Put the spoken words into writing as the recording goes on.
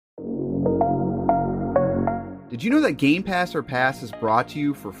Did you know that Game Pass or Pass is brought to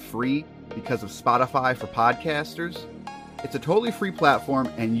you for free because of Spotify for podcasters? It's a totally free platform,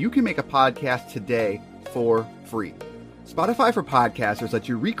 and you can make a podcast today for free. Spotify for podcasters lets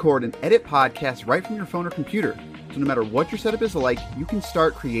you record and edit podcasts right from your phone or computer. So no matter what your setup is like, you can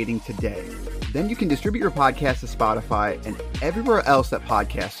start creating today. Then you can distribute your podcast to Spotify and everywhere else that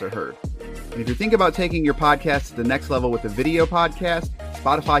podcasts are heard. And if you're thinking about taking your podcast to the next level with a video podcast,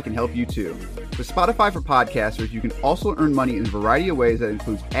 Spotify can help you too. With Spotify for podcasters, you can also earn money in a variety of ways that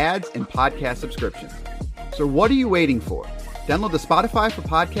includes ads and podcast subscriptions. So what are you waiting for? Download the Spotify for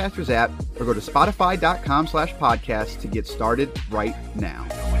Podcasters app or go to spotify.com/podcast to get started right now.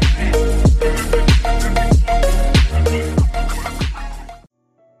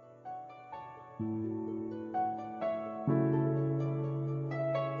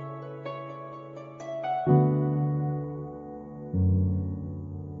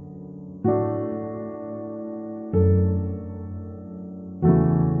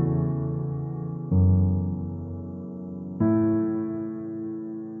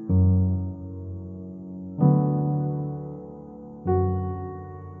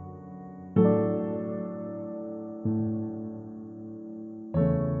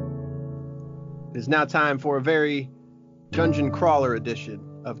 It is now time for a very dungeon crawler edition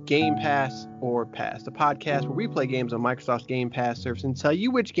of Game Pass or Pass, the podcast where we play games on Microsoft's Game Pass service and tell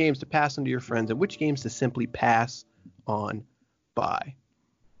you which games to pass on to your friends and which games to simply pass on by.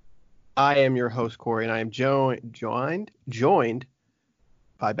 I am your host, Corey, and I am joined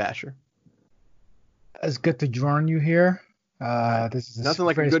by Basher. It's good to join you here. This is nothing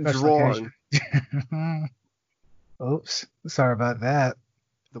like a good drawing. Oops, sorry about that.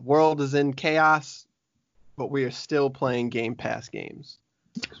 The world is in chaos, but we are still playing Game Pass games.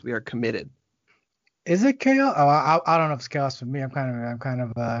 We are committed. Is it chaos? Oh, I don't know if it's chaos for me. I'm having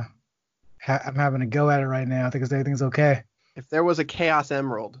a go at it right now. I think everything's okay. If there was a Chaos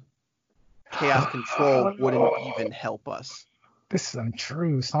Emerald, Chaos Control wouldn't even help us. This is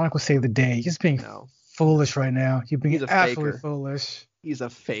untrue. Sonic will save the day. You're just being foolish right now. You're being absolutely foolish. He's a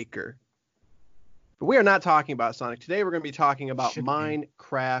faker. But we are not talking about Sonic. Today we're going to be talking about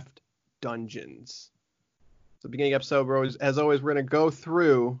Minecraft Dungeons. So beginning episode, as always, we're going to go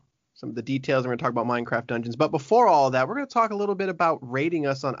through some of the details and we're going to talk about Minecraft Dungeons. But before all that, we're going to talk a little bit about rating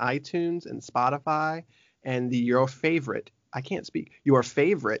us on iTunes and Spotify and your favorite podcast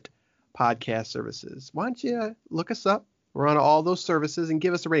services. Why don't you look us up? We're on all those services and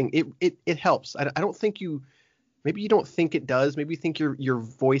give us a rating. It helps. I don't think you... Maybe you don't think it does. Maybe you think your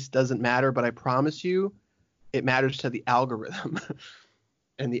voice doesn't matter, but I promise you it matters to the algorithm.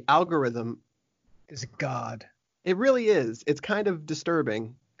 And the algorithm is God. It really is. It's kind of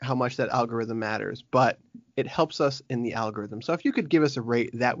disturbing how much that algorithm matters, but it helps us in the algorithm. So if you could give us a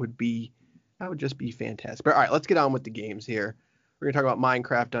rate, that would just be fantastic. But all right, let's get on with the games here. We're going to talk about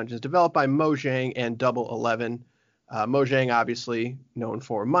Minecraft Dungeons, developed by Mojang and Double 11. Mojang, obviously known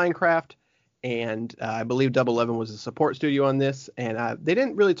for Minecraft. And I believe Double 11 was a support studio on this, and they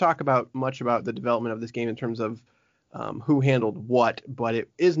didn't really talk much about the development of this game in terms of who handled what, but it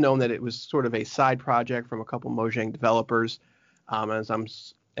is known that it was sort of a side project from a couple Mojang developers.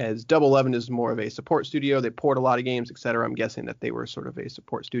 As Double 11 is more of a support studio, they port a lot of games, etc. I'm guessing that they were sort of a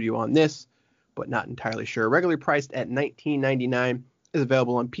support studio on this, but not entirely sure. Regularly priced at $19.99, is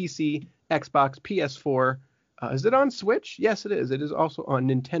available on PC, Xbox, PS4. Is it on Switch? Yes, it is. It is also on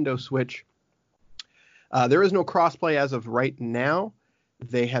Nintendo Switch. There is no crossplay as of right now.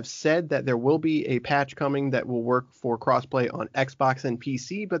 They have said that there will be a patch coming that will work for crossplay on Xbox and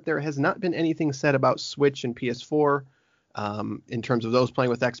PC, but there has not been anything said about Switch and PS4 in terms of those playing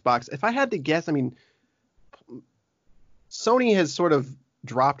with Xbox. If I had to guess, I mean, Sony has sort of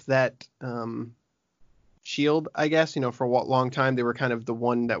dropped that shield, I guess. You know, for a long time, they were kind of the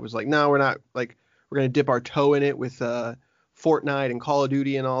one that was like, no, we're not, like, we're going to dip our toe in it with Fortnite and Call of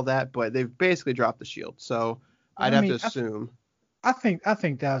Duty and all that, but they've basically dropped the shield. So I'd have to assume. I think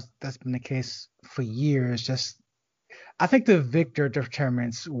that's been the case for years. I think the victor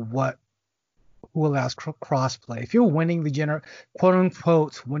determines who allows crossplay. If you're winning the quote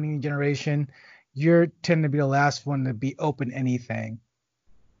unquote winning the generation, you tend to be the last one to be open anything.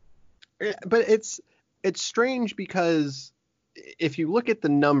 But it's strange because if you look at the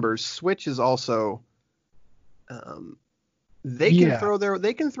numbers, Switch is also they can throw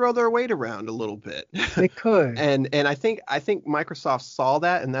their weight around a little bit. They could. and I think Microsoft saw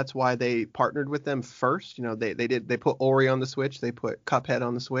that, and that's why they partnered with them first. You know, they put Ori on the Switch, they put Cuphead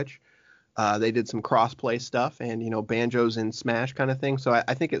on the Switch. They did some cross-play stuff, and, you know, Banjo's in Smash kind of thing. So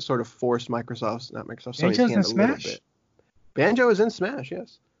I think it sort of forced Sony's hand a little bit. Banjo is in Smash,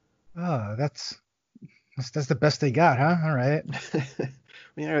 yes. Oh, that's That's the best they got, huh? All right. I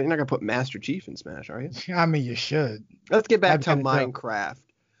mean, you're not gonna put Master Chief in Smash, are you? I mean, you should. Let's get back That'd be to kinda dope.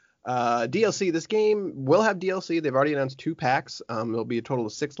 Minecraft. DLC. This game will have DLC. They've already announced 2 packs. There'll be a total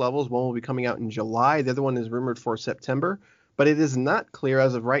of 6 levels. One will be coming out in July. The other one is rumored for September. But it is not clear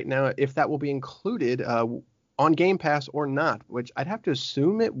as of right now if that will be included on Game Pass or not, which I'd have to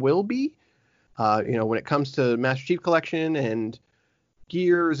assume it will be. When it comes to Master Chief Collection and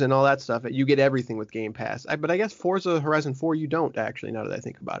Gears and all that stuff, you get everything with Game Pass. But I guess Forza Horizon 4 you don't actually, now that I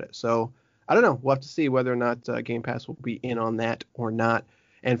think about it. So I don't know. We'll have to see whether or not Game Pass will be in on that or not.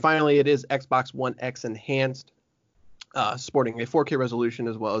 And finally, it is Xbox One X enhanced, sporting a 4K resolution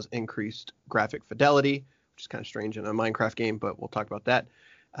as well as increased graphic fidelity, which is kind of strange in a Minecraft game, but we'll talk about that.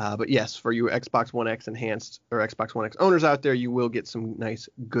 But yes, for you Xbox One X enhanced or Xbox One X owners out there, you will get some nice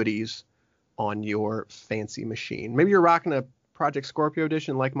goodies on your fancy machine. Maybe you're rocking a Project Scorpio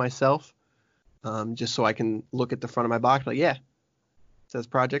edition like myself, just so I can look at the front of my box like, yeah, it says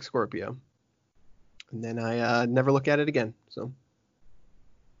Project Scorpio. And then I never look at it again. So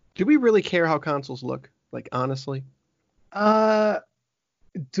do we really care how consoles look? Like, honestly?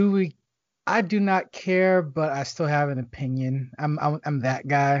 Do we? I do not care, but I still have an opinion. I'm that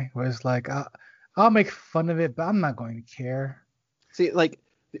guy where it's like I'll make fun of it, but I'm not going to care. See, like,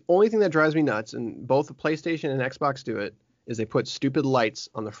 the only thing that drives me nuts, and both the PlayStation and Xbox do it, is they put stupid lights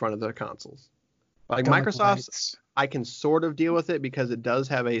on the front of their consoles. Like Don't like Microsoft's, lights. I can sort of deal with it because it does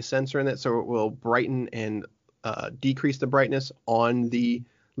have a sensor in it, so it will brighten and decrease the brightness on the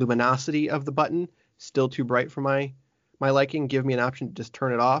luminosity of the button. Still too bright for my liking. Give me an option to just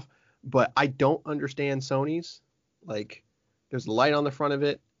turn it off. But I don't understand Sony's. Like, there's a light on the front of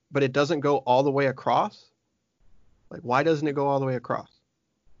it, but it doesn't go all the way across. Like, why doesn't it go all the way across?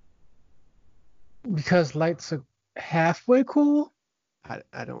 Because lights are halfway cool. I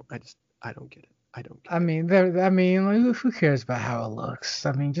don't get it. I don't get I it. mean, like, who cares about how it looks?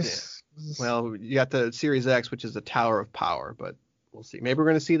 I mean, just Well, you got the Series X, which is the Tower of Power, but we'll see. Maybe we're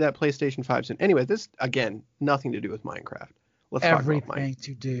going to see that PlayStation 5 soon. Anyway, this, again, nothing to do with Minecraft. Let's everything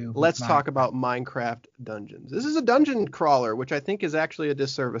to do. Let's talk about Minecraft Dungeons. This is a dungeon crawler, which I think is actually a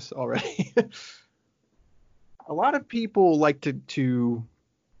disservice already. A lot of people like to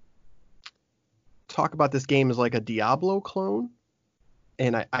talk about this game as like a Diablo clone,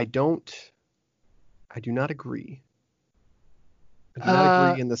 and I do not agree. I do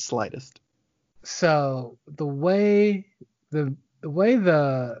not agree in the slightest. So the way the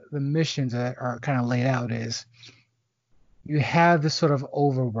missions are kind of laid out is you have this sort of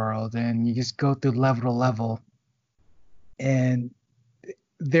overworld and you just go through level to level, and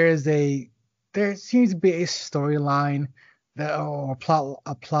there seems to be a storyline or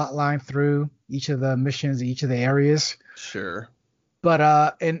a plot line through each of the missions, each of the areas. Sure. But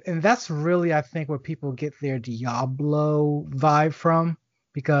and that's really, I think, where people get their Diablo vibe from,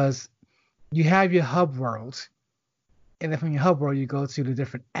 because you have your hub world, and then from your hub world you go to the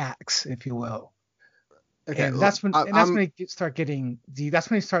different acts, if you will. Okay, And that's when you start thinking,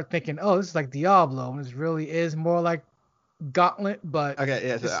 oh, this is like Diablo, and this really is more like Gauntlet. But okay,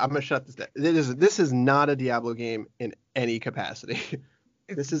 yeah, so I'm gonna shut this down. This is not a Diablo game in any capacity.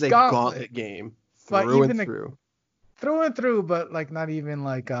 This is a Gauntlet game through and through. Through and through, but like not even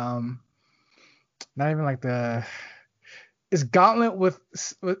like it's Gauntlet with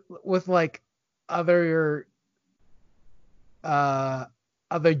like other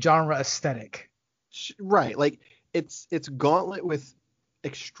genre aesthetic. Right, like it's Gauntlet with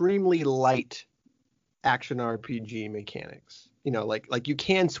extremely light action RPG mechanics. You know, like you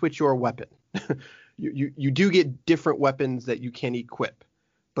can switch your weapon. you do get different weapons that you can equip,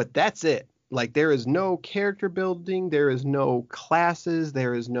 but that's it. Like, there is no character building, there is no classes,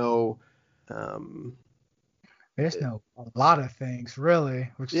 there is no there's a lot of things really,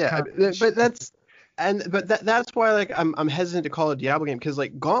 which is kind of, but that's why, like, I'm hesitant to call it a Diablo game, because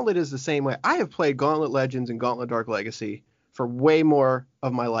like Gauntlet is the same way. I have played Gauntlet Legends and Gauntlet Dark Legacy for way more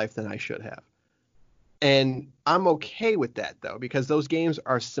of my life than I should have. And I'm okay with that, though, because those games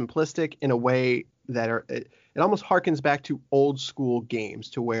are simplistic in a way that it almost harkens back to old school games,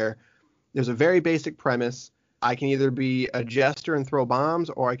 to where there's a very basic premise. I can either be a jester and throw bombs,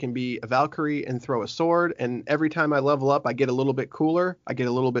 or I can be a Valkyrie and throw a sword. And every time I level up, I get a little bit cooler. I get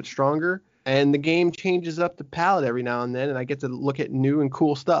a little bit stronger. And the game changes up the palette every now and then, and I get to look at new and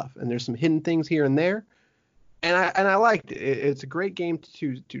cool stuff. And there's some hidden things here and there. And I liked it. It's a great game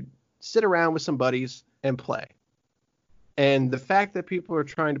to sit around with some buddies and play. And the fact that people are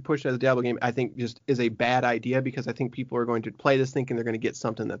trying to push it as a Diablo game, I think just is a bad idea, because I think people are going to play this thinking they're going to get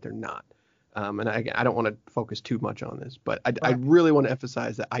something that they're not. And I don't want to focus too much on this, but I Right. really want to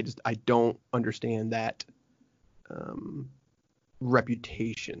emphasize that I don't understand that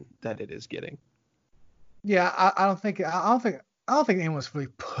reputation that it is getting. Yeah, I don't think anyone's really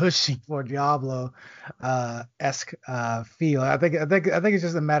pushing for Diablo esque feel. I think it's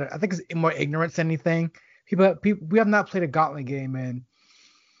just a matter. I think it's more ignorance than anything. People we have not played a Gauntlet game in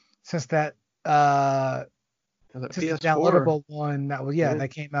since that uh Was that since the PS4? downloadable one Yeah. that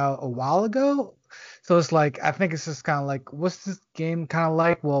came out a while ago. So it's like I think it's just kind of like what's this game kind of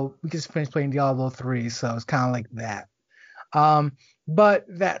like? Well, we just finished playing Diablo 3, so it's kind of like that. Um, but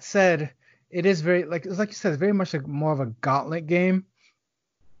that said, it is very like it's like you said, it's very much like more of a gauntlet game.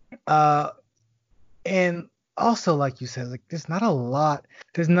 Uh, and also like you said, like there's not a lot.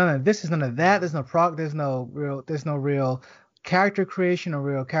 There's none of this. There's none of that. There's no real character creation or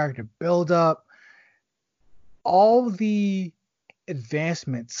real character build up. All the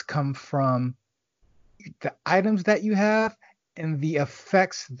advancements come from the items that you have and the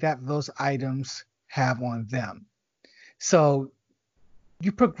effects that those items have on them. So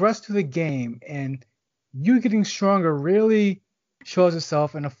you progress through the game and you getting stronger really shows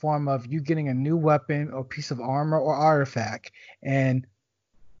itself in the form of you getting a new weapon or piece of armor or artifact. And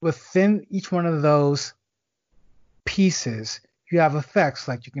within each one of those pieces, you have effects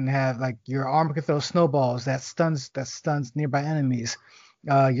like you can have like your armor can throw snowballs that stuns nearby enemies.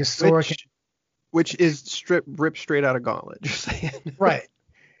 Your sword can Which is ripped straight out of Gauntlet. Just saying. right,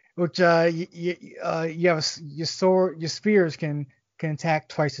 which you have your sword, your spears can attack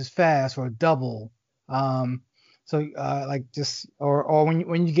twice as fast or double. Um, so like just or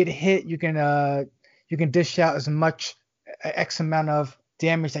when you get hit, you can dish out as much x amount of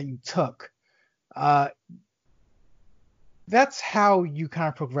damage that you took. Uh, that's how you kind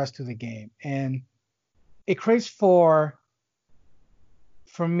of progress through the game, and it creates for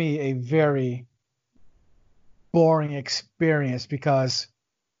me a very boring experience because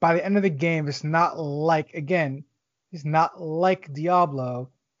by the end of the game, it's not like Diablo,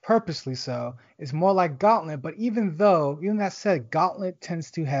 purposely so. It's more like Gauntlet, but even that said, Gauntlet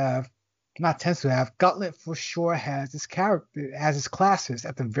for sure has its character, has its classes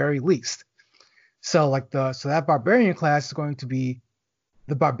at the very least. So so that barbarian class is going to be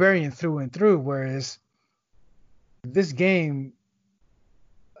the barbarian through and through, whereas this game,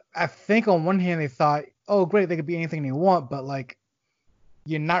 I think on one hand they thought, oh great, they could be anything they want, but like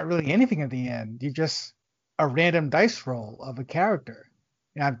you're not really anything at the end. You're just a random dice roll of a character.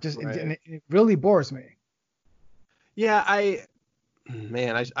 And Right. it really bores me. Yeah,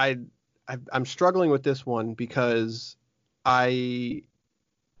 man, I'm struggling with this one because I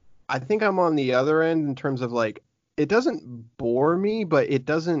I think I'm on the other end in terms of like it doesn't bore me, but it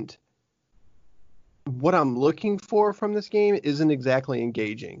doesn't what I'm looking for from this game isn't exactly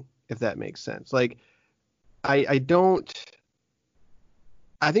engaging, if that makes sense. Like I don't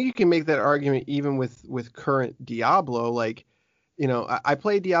I think you can make that argument even with current Diablo. Like, I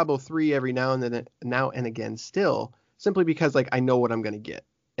play Diablo 3 every now and again still, simply because like I know what I'm gonna get,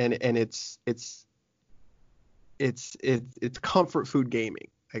 and it's comfort food gaming,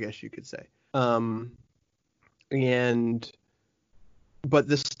 I guess you could say. And but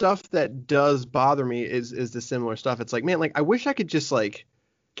the stuff that does bother me is the similar stuff. It's like, man, like I wish I could just like,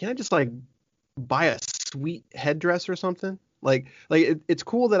 can I just like buy a sweet headdress or something? It's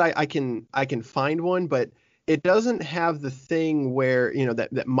cool that I can find one, but it doesn't have the thing where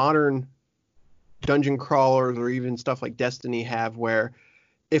that modern dungeon crawlers or even stuff like Destiny have, where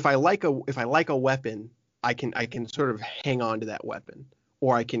if I like a weapon, I can sort of hang on to that weapon,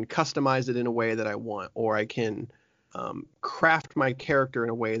 or I can customize it in a way that I want, or I can craft my character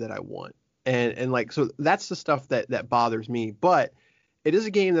in a way that I want, and like so that's the stuff that bothers me. But it is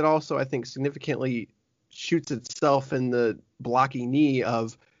a game that also I think significantly shoots itself in the blocky knee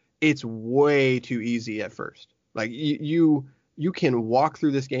of it's way too easy at first. Like you can walk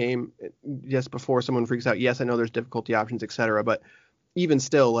through this game just before someone freaks out. Yes, I know there's difficulty options, etc. But even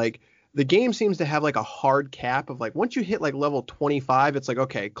still, like the game seems to have like a hard cap of like once you hit like level 25, it's like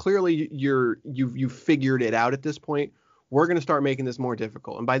okay, clearly you've figured it out at this point. We're gonna start making this more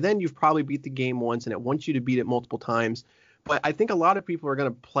difficult, and by then you've probably beat the game once, and it wants you to beat it multiple times. But I think a lot of people are gonna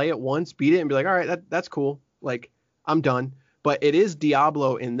play it once, beat it, and be like, all right, that's cool. Like I'm done. But it is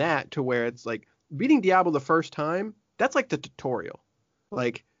Diablo in that to where it's like beating Diablo the first time. That's like the tutorial.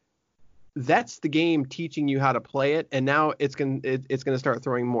 Like that's the game teaching you how to play it, and now it's gonna start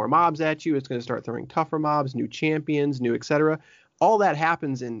throwing more mobs at you. It's gonna start throwing tougher mobs, new champions, new etc. All that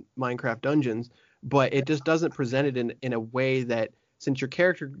happens in Minecraft Dungeons, but it just doesn't present it in a way that, since your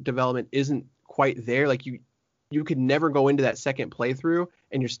character development isn't quite there, like you could never go into that second playthrough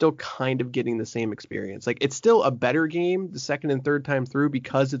and you're still kind of getting the same experience. Like, it's still a better game the second and third time through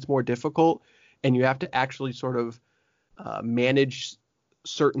because it's more difficult and you have to actually sort of manage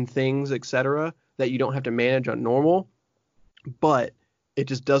certain things, etc., that you don't have to manage on normal, but it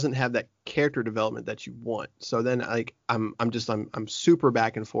just doesn't have that character development that you want. So then, like, I'm super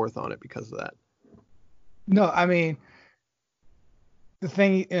back and forth on it because of that. No, I mean, the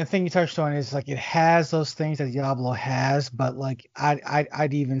thing you touched on is like it has those things that Diablo has, but like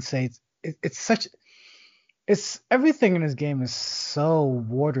I'd even say it's everything in this game is so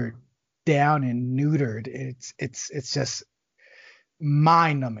watered down and neutered. It's just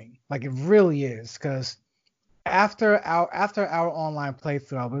mind numbing. Like, it really is. Because after our online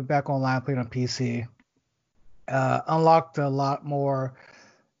playthrough, I went back online, played on PC, unlocked a lot more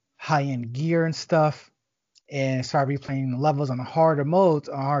high end gear and stuff, and started replaying the levels on the harder modes,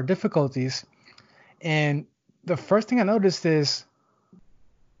 on hard difficulties. And the first thing I noticed is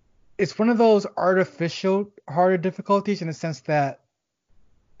it's one of those artificial harder difficulties in the sense that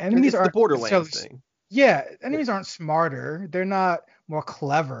enemies it's aren't the Borderlands thing. Yeah, enemies aren't smarter. They're not more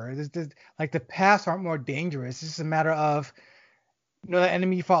clever. Like, the paths aren't more dangerous. It's just a matter of, that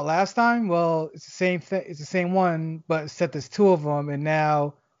enemy you fought last time. Well, it's the same thing. It's the same one, but instead there's two of them, and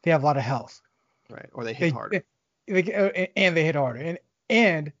now they have a lot of health. Right, or they hit harder. And they hit harder,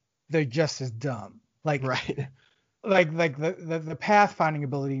 and they're just as dumb. Like, right. Like the pathfinding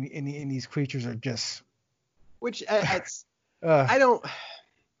ability in these creatures are just. Which I don't.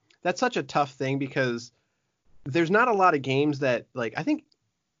 That's such a tough thing because there's not a lot of games that, like, I think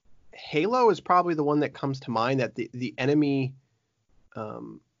Halo is probably the one that comes to mind that the enemy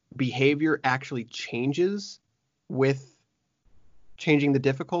behavior actually changes with changing the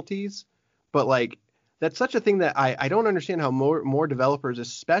difficulties. But, like, that's such a thing that I don't understand how more developers,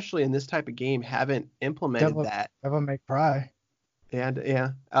 especially in this type of game, haven't implemented that. Devil May Cry. And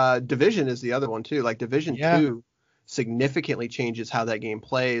yeah, Division is the other one too. Like, Division 2 significantly changes how that game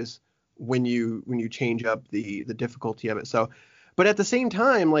plays when you change up the difficulty of it. So, but at the same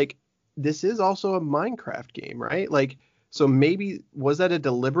time, like, this is also a Minecraft game, right? Like, so maybe was that a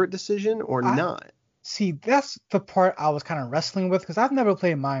deliberate decision or not? See, that's the part I was kind of wrestling with because I've never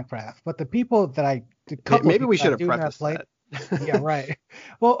played Minecraft, but the people that maybe we should have prefaced that. Yeah, right.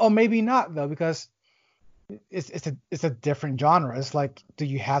 Well, or maybe not though, because it's a different genre. It's like, do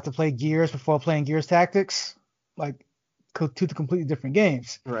you have to play Gears before playing Gears Tactics? Like, two completely different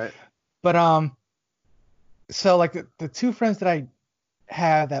games. Right. But so like the two friends that I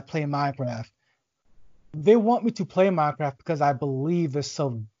have that play Minecraft, they want me to play Minecraft because I believe it's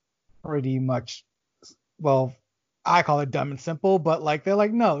so pretty much, well, I call it dumb and simple, but like they're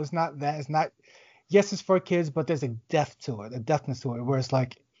like, no, it's not that. It's not. Yes, it's for kids, but there's a deftness to it, where it's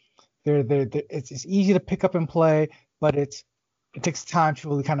like it's easy to pick up and play, but it takes time to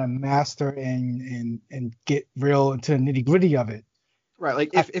really kind of master and get real into the nitty gritty of it. Right. Like,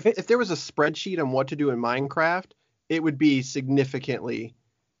 if there was a spreadsheet on what to do in Minecraft, it would be significantly.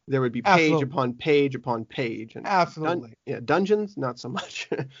 There would be page upon page upon page. And absolutely. Dungeons, not so much.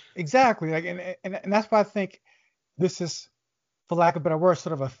 Exactly. Like, and that's why I think this is, for lack of a better word,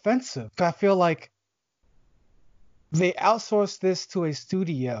 sort of offensive. Because I feel like they outsourced this to a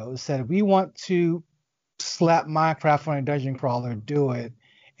studio, said, we want to slap Minecraft on a dungeon crawler, do it.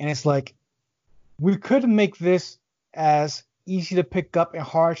 And it's like, we could make this as easy to pick up and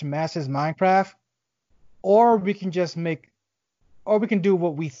hard to master as Minecraft, or we can do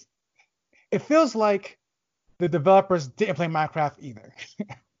what it feels like the developers didn't play Minecraft either.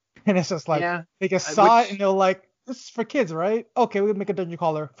 And it's just like, they just saw it and they're like, this is for kids, right? Okay, we'll make a dungeon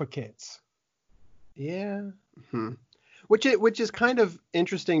crawler for kids. Yeah. Which is kind of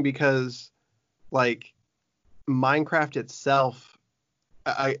interesting because, like, Minecraft itself,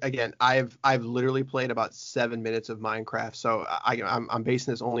 I've literally played about 7 minutes of Minecraft, so I'm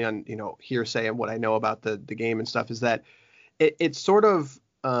basing this only on hearsay and what I know about the game and stuff. Is that it's sort of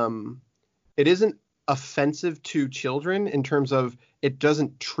it isn't offensive to children in terms of it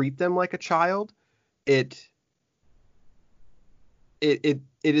doesn't treat them like a child. It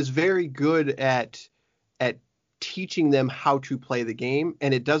is very good at teaching them how to play the game,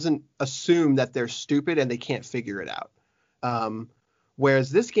 and it doesn't assume that they're stupid and they can't figure it out.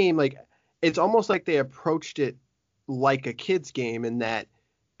 Whereas this game, like, it's almost like they approached it like a kid's game in that,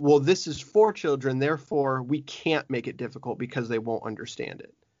 well, this is for children, therefore we can't make it difficult because they won't understand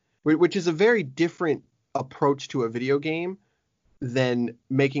it. Which is a very different approach to a video game than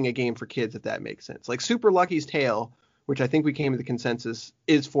making a game for kids, if that makes sense. Like Super Lucky's Tale, which I think we came to the consensus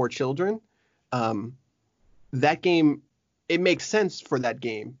is for children. That game, it makes sense for that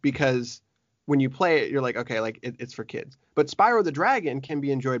game because when you play it, you're like, okay, like it's for kids. But Spyro the Dragon can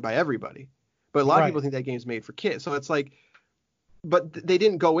be enjoyed by everybody. But a lot of people think that game's made for kids. So it's like, but they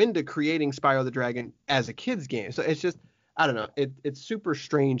didn't go into creating Spyro the Dragon as a kids game. So it's just, I don't know. It's super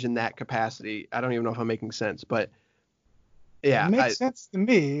strange in that capacity. I don't even know if I'm making sense, but yeah, It makes sense to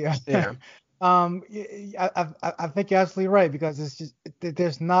me. Yeah. I think you're absolutely right, because it's just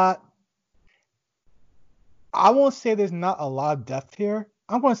there's not. I won't say there's not a lot of depth here.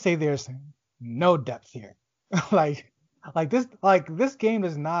 I'm going to say there's no depth here. like this game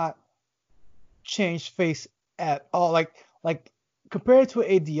does not change face at all. Like compared to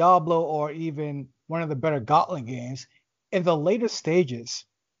a Diablo or even one of the better Gauntlet games, in the later stages,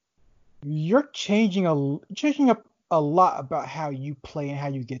 you're changing up a lot about how you play and how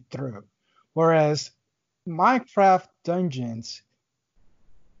you get through. Whereas Minecraft Dungeons,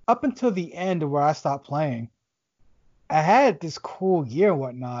 up until the end where I stopped playing, I had this cool gear and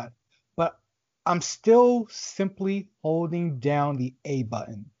whatnot, but I'm still simply holding down the A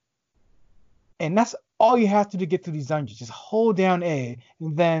button. And that's all you have to do to get through these dungeons. Just hold down A,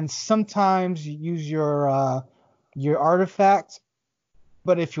 and then sometimes you use your artifact.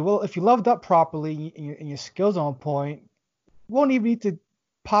 But if you leveled up properly and your skills on point, you won't even need to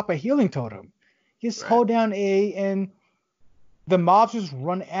pop a healing totem. Just hold down A, and the mobs just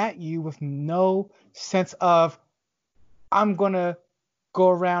run at you with no sense of, I'm gonna go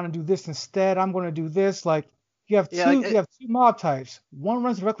around and do this instead. I'm gonna do this. Like you have two mob types. One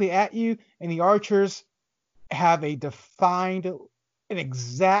runs directly at you, and the archers have an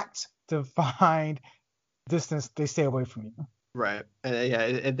exact defined distance they stay away from you. Right.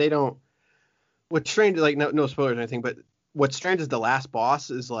 And they don't. What's strange, like no spoilers or anything, but what's strange is the last boss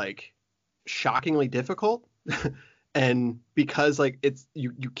is like shockingly difficult, and because like it's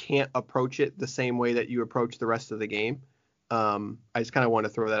you can't approach it the same way that you approach the rest of the game. I just kind of want to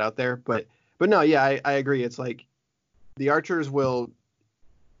throw that out there, but no, yeah, I agree. It's like the archers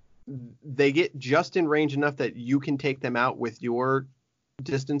they get just in range enough that you can take them out with your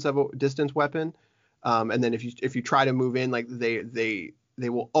distance weapon. And then if you try to move in, like they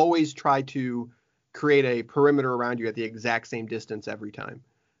will always try to create a perimeter around you at the exact same distance every time,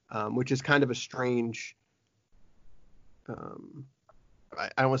 which is kind of a strange. I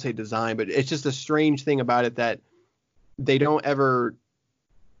don't want to say design, but it's just a strange thing about it that they don't ever.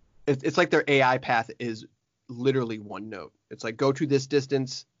 It's like their AI path is literally one note. It's like go to this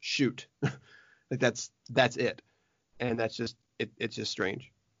distance, shoot. Like that's it, and that's just it's just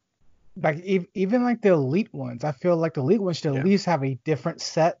strange. Like even like the elite ones, I feel like the elite ones should at least have a different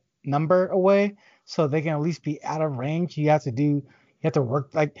set number away, so they can at least be out of range. You have to work,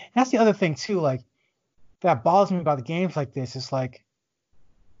 like that's the other thing too, like that bothers me about the games like this. It's like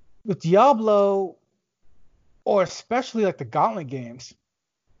with Diablo, or especially like the Gauntlet games,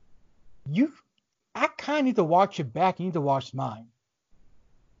 I kind of need to watch your back. You need to watch mine.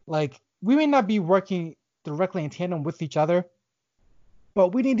 Like we may not be working directly in tandem with each other,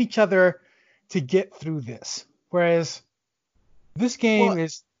 but we need each other to get through this. Whereas this game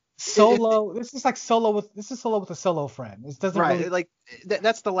is solo. This is solo with a solo friend. It doesn't really, like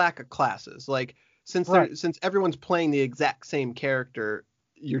that's the lack of classes. Like since everyone's playing the exact same character,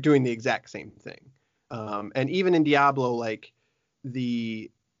 you're doing the exact same thing. And even in Diablo, like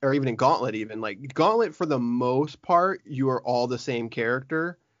or even in Gauntlet, like Gauntlet, for the most part, you are all the same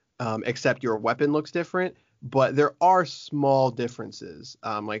character, except your weapon looks different. But there are small differences,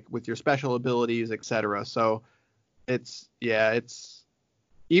 like with your special abilities, etc. So it's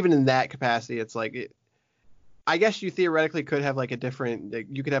even in that capacity, it's like I guess you theoretically could have like a different.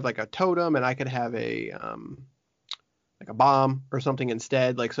 You could have like a totem, and I could have a like a bomb or something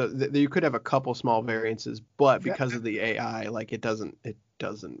instead. Like so, you could have a couple small variances, but because of the AI, like it doesn't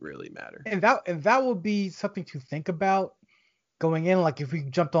really matter. And that will be something to think about going in. Like if we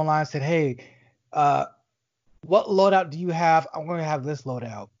jumped online and said, hey, what loadout do you have? I'm going to have this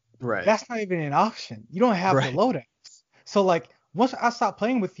loadout. Right. That's not even an option. You don't have the loadouts. So like once I stop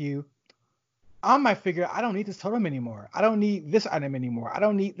playing with you, I might figure I don't need this totem anymore. I don't need this item anymore. I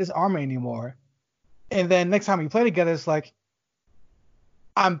don't need this armor anymore. And then next time we play together, it's like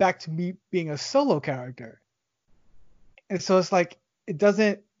I'm back to me being a solo character. And so it's like it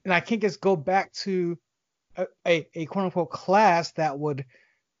doesn't, and I can't just go back to a quote unquote class that would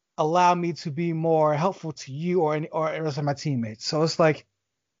allow me to be more helpful to you or the rest of my teammates. So it's like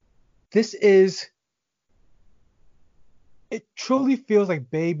it truly feels like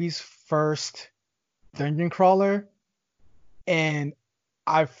baby's first dungeon crawler, and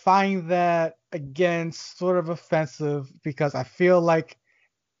I find that again sort of offensive because I feel like,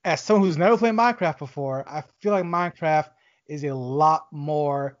 as someone who's never played Minecraft before, I feel like Minecraft is a lot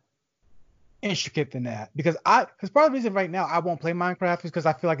more intricate than that. Because part of the reason right now I won't play Minecraft is because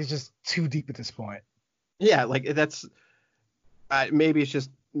I feel like it's just too deep at this point. Yeah, like that's maybe it's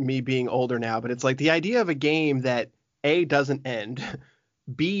just me being older now, but it's like the idea of a game that A, doesn't end,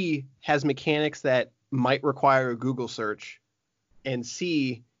 B, has mechanics that might require a Google search, and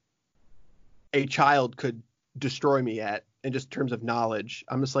C, a child could destroy me at in just terms of knowledge.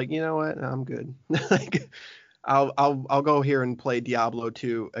 I'm just like, you know what? I'm good. Like, I'll go here and play Diablo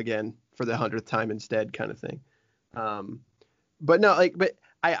 2 again for the 100th time instead, kind of thing. But no, like, but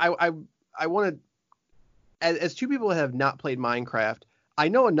I want to, as two people that have not played Minecraft, I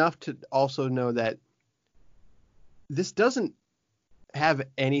know enough to also know that this doesn't have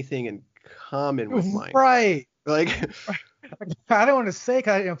anything in common with Minecraft. Right. Like, I don't want to say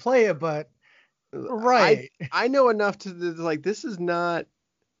 'cause I didn't play it, but right. I know enough to like, this is not,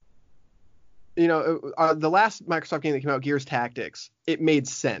 the last Microsoft game that came out, Gears Tactics, it made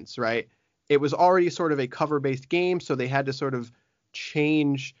sense, right? It was already sort of a cover-based game, so they had to sort of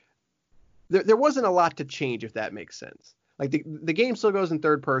change. There wasn't a lot to change, if that makes sense. Like, the game still goes in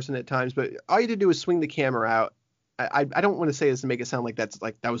third person at times, but all you had to do is swing the camera out. I don't want to say this to make it sound like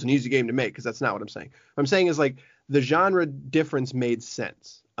that was an easy game to make, because that's not what I'm saying. What I'm saying is, like, the genre difference made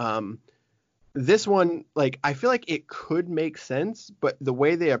sense. This one, like, I feel like it could make sense, but the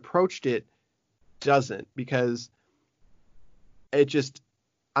way they approached it doesn't, because it just,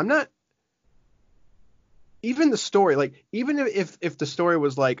 I'm not, even the story, like, even if the story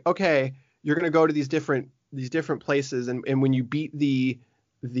was like, okay, you're going to go to these different places, and when you beat the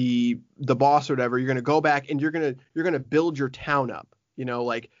boss or whatever, you're going to go back and you're going to build your town up,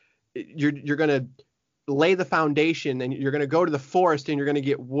 like, you're going to lay the foundation, and you're going to go to the forest and you're going to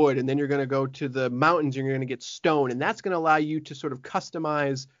get wood, and then you're going to go to the mountains and you're going to get stone, and that's going to allow you to sort of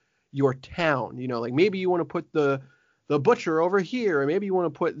customize your town. Like, maybe you want to put the butcher over here, or maybe you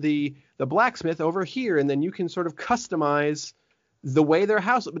want to put the blacksmith over here, and then you can sort of customize the way their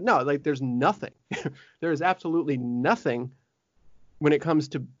house. But no, like, there's nothing. There is absolutely nothing when it comes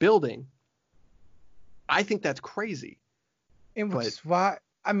to building. I think that's crazy. And which is why,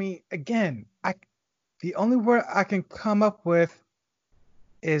 I mean, again, the only word I can come up with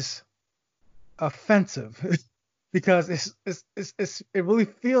is offensive, because it really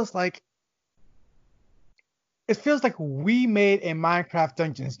feels like we made a Minecraft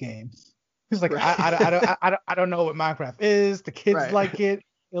Dungeons game. It's like, right. I don't know what Minecraft is. The kids right. like it.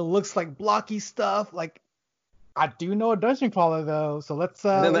 It looks like blocky stuff. Like, I do know a dungeon crawler though, so let's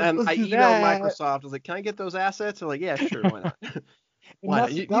and then let's I do emailed that. Microsoft. I was like, can I get those assets? They're like, yeah, sure, why not? Why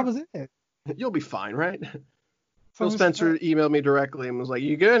not? That was it. You'll be fine, right? Phil Spencer emailed me directly and was like,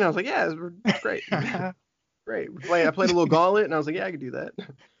 you good? And I was like, yeah, it's great. Great. I played a little gauntlet, and I was like, yeah, I could do that.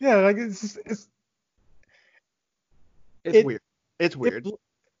 Yeah, like, it's weird. It's weird.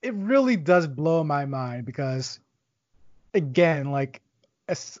 It really does blow my mind, because, again, like,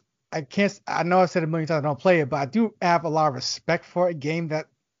 I know I've said a million times I don't play it, but I do have a lot of respect for a game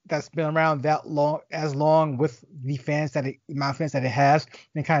that's been around that long with the fans that amount of fans that it has,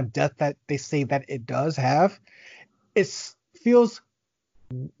 and the kind of depth that they say that it does have. It feels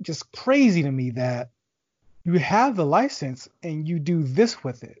just crazy to me that you have the license and you do this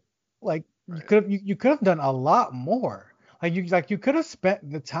with it. Like, right. you could have done a lot more. Like, you could have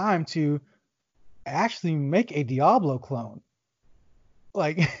spent the time to actually make a Diablo clone.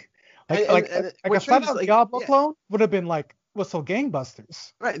 Like a flat out Diablo clone would have been like, so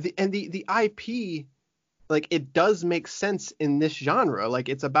gangbusters. Right. The IP, like, it does make sense in this genre. Like,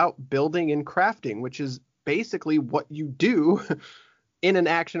 it's about building and crafting, which is basically what you do in an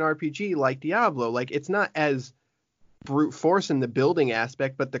action RPG like Diablo. Like, it's not as brute force in the building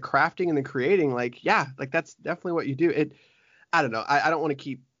aspect, but the crafting and the creating, like, yeah, like, that's definitely what you do. I don't know. I don't want to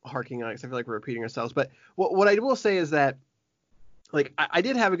keep harking on it because I feel like we're repeating ourselves. But what I will say is that, like, I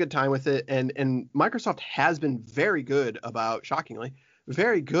did have a good time with it, and Microsoft has been very good about, shockingly,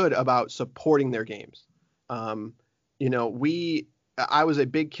 very good about supporting their games. I was a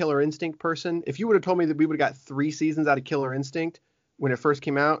big Killer Instinct person. If you would have told me that we would have got 3 seasons out of Killer Instinct when it first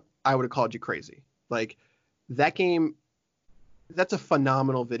came out, I would have called you crazy. Like, that game, that's a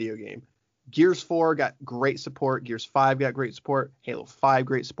phenomenal video game. Gears 4 got great support. Gears 5 got great support. Halo 5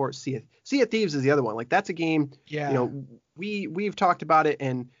 great support. Sea of Thieves is the other one. Like, that's a game. Yeah. We've talked about it,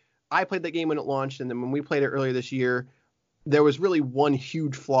 and I played that game when it launched, and then when we played it earlier this year, there was really one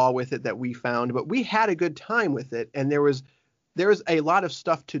huge flaw with it that we found, but we had a good time with it, and there was a lot of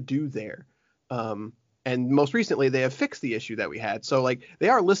stuff to do there. And most recently, they have fixed the issue that we had. So, like, they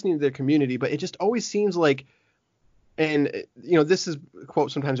are listening to their community, but it just always seems like, and, this is,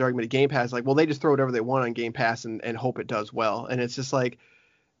 quote, sometimes the argument of Game Pass, like, well, they just throw whatever they want on Game Pass and hope it does well. And it's just like,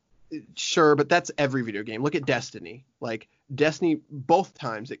 Sure, but that's every video game. Look at Destiny. Like Destiny, both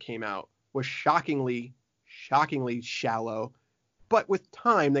times it came out was shockingly shallow. But with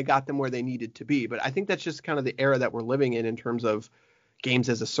time, they got them where they needed to be. But I think that's just kind of the era that we're living in terms of games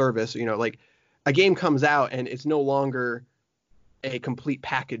as a service. You know, like a game comes out and it's no longer a complete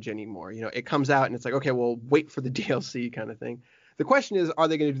package anymore. You know, it comes out and it's like, okay, well, wait for the DLC kind of thing. The question is, are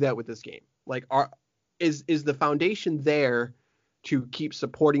they going to do that with this game? Like, is the foundation there to keep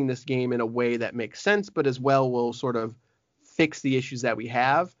supporting this game in a way that makes sense, but as well will sort of fix the issues that we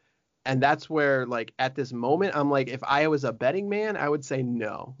have? And that's where, like, at this moment, I'm like, if I was a betting man, I would say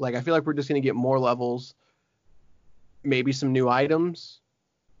no. Like, I feel like we're just going to get more levels, maybe some new items.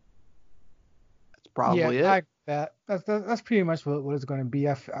 That's probably it. I bet that's pretty much what it's going to be.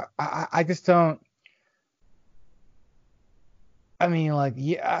 I just don't. I mean, like,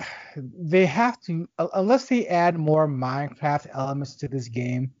 yeah, they have to, unless they add more Minecraft elements to this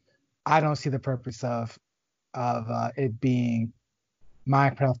game. I don't see the purpose of it being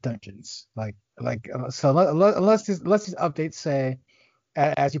Minecraft dungeons. So unless these updates say,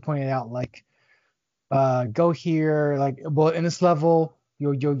 as you pointed out, like, go here, like, well, in this level,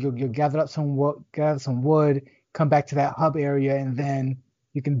 you'll gather some wood, come back to that hub area, and then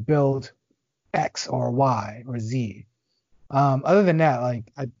you can build X or Y or Z. Other than that,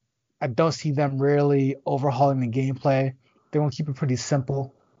 like, I don't see them really overhauling the gameplay. They want to keep it pretty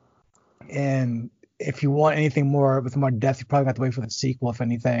simple. And if you want anything more with more depth, you probably got to wait for the sequel, if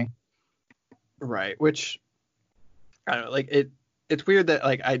anything. Right. Which, I don't know, like, it's weird that,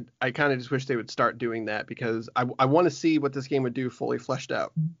 like, I kind of just wish they would start doing that, because I want to see what this game would do fully fleshed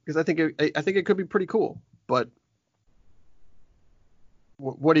out, because I think it could be pretty cool. But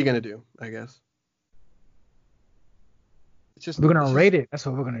what are you gonna do? I guess we're gonna rate it. That's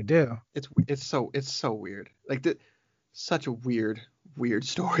what we're gonna do. It's so weird. Like, such a weird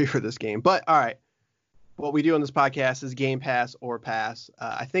story for this game. But all right, what we do on this podcast is Game Pass or pass.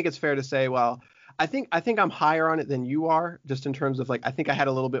 I think it's fair to say, well, I think I'm higher on it than you are, just in terms of, like, I think I had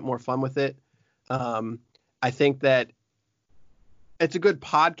a little bit more fun with it. I think that it's a good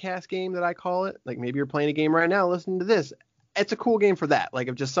podcast game, that I call it. Like, maybe you're playing a game right now, listening to this. It's a cool game for that, like,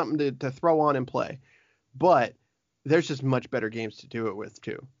 of just something to throw on and play. But there's just much better games to do it with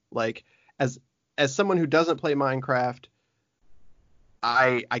too. Like, as someone who doesn't play Minecraft,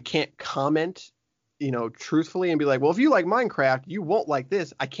 I can't comment, truthfully and be like, well, if you like Minecraft, you won't like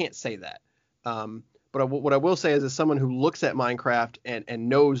this. I can't say that. But what I will say is, as someone who looks at Minecraft and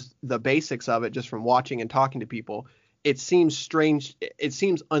knows the basics of it just from watching and talking to people, it seems strange. It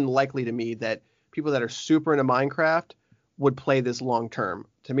seems unlikely to me that people that are super into Minecraft would play this long term.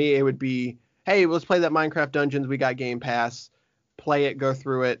 To me, it would be, hey, let's play that Minecraft Dungeons. We got Game Pass. Play it, go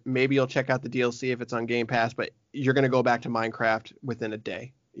through it. Maybe you'll check out the DLC if it's on Game Pass, but you're going to go back to Minecraft within a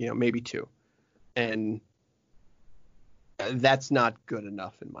day, maybe two. And that's not good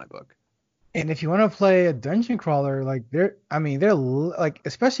enough in my book. And if you want to play a dungeon crawler, like, they're like,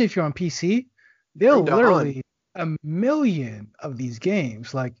 especially if you're on PC, there are literally a million of these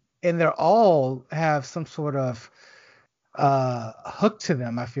games, like, and they're all have some sort of hook to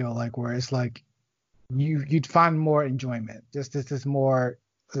them. I feel like, where it's like you'd find more enjoyment. Just there's more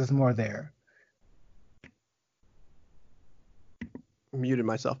there. Muted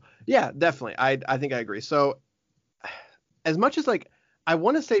myself. Yeah, definitely. I think I agree. So, as much as, like, I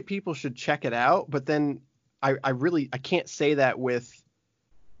want to say people should check it out, but then I can't say that with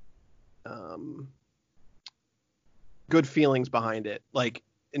good feelings behind it. Like,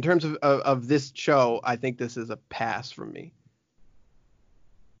 in terms of this show, I think this is a pass from me.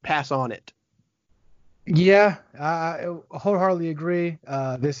 Pass on it. Yeah, I wholeheartedly agree.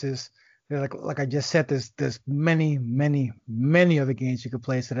 This is, like I just said, there's many other games you could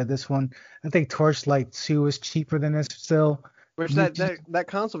play instead of this one. I think Torchlight 2 is cheaper than this still. Which that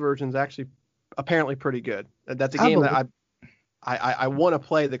console version is actually apparently pretty good. That's a game that I want to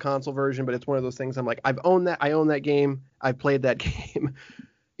play the console version, but it's one of those things I'm like, I own that game. I've played that game.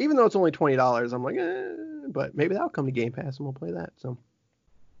 Even though it's only $20, I'm like, but maybe that'll come to Game Pass and we'll play that. So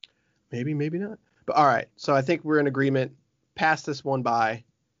maybe not. But all right, so I think we're in agreement. Pass this one by.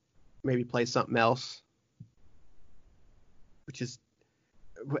 Maybe play something else. Which is,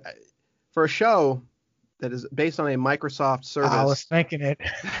 for a show that is based on a Microsoft service. I was thinking it.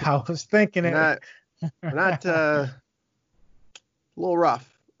 We're not a little rough.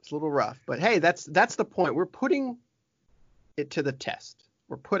 It's a little rough. But hey, that's the point. We're putting it to the test.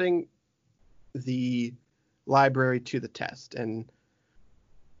 We're putting the library to the test. And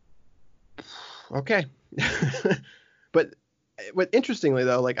okay. But interestingly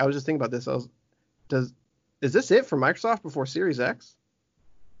though, like, I was just thinking about this. Is this it for Microsoft before Series X?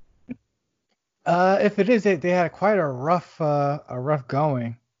 If it is, they had quite a rough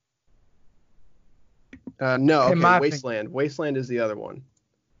going. No, In okay, my opinion. Wasteland. Wasteland is the other one.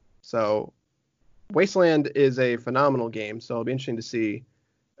 So Wasteland is a phenomenal game, so it'll be interesting to see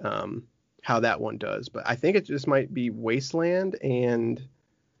how that one does. But I think it just might be Wasteland and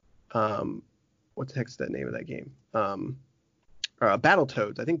what the heck's that name of that game?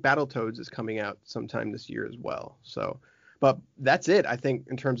 Battletoads. I think Battletoads is coming out sometime this year as well. So, but that's it. I think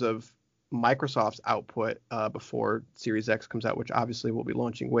in terms of Microsoft's output before Series X comes out, which obviously we'll be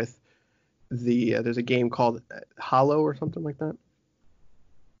launching with there's a game called Hollow or something like that.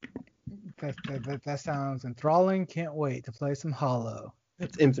 That sounds enthralling. Can't wait to play some Hollow.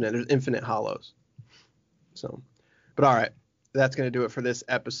 It's infinite. There's infinite Hollows. So, but all right, that's gonna do it for this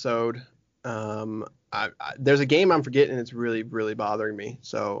episode. There's a game I'm forgetting. It's really, really bothering me.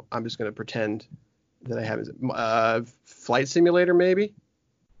 So I'm just gonna pretend that I haven't. Flight Simulator, maybe.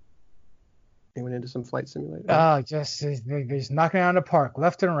 Anyone into some Flight Simulator? They're just knocking it out of the park,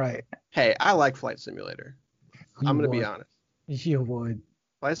 left and right. Hey, I like Flight Simulator. I'm gonna be honest. You would.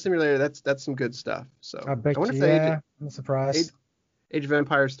 Flight Simulator, that's some good stuff. So I bet wonder you. if Yeah, I'm surprised. Age of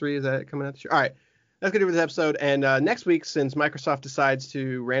Empires 3, is that coming out this year? All right, that's gonna do for this episode. And next week, since Microsoft decides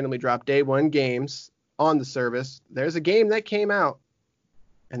to randomly drop day one games on the service, there's a game that came out,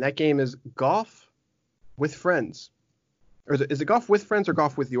 and that game is Golf with Friends. Or is it Golf with Friends or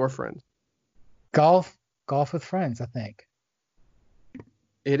Golf with Your Friends? Golf with friends, I think.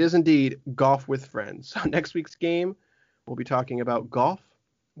 It is indeed Golf with Friends. So next week's game, we'll be talking about Golf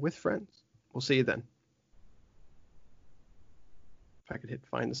with Friends. We'll see you then. If I could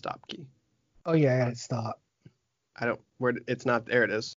find the stop key. Oh yeah, I gotta stop. It's not, there it is.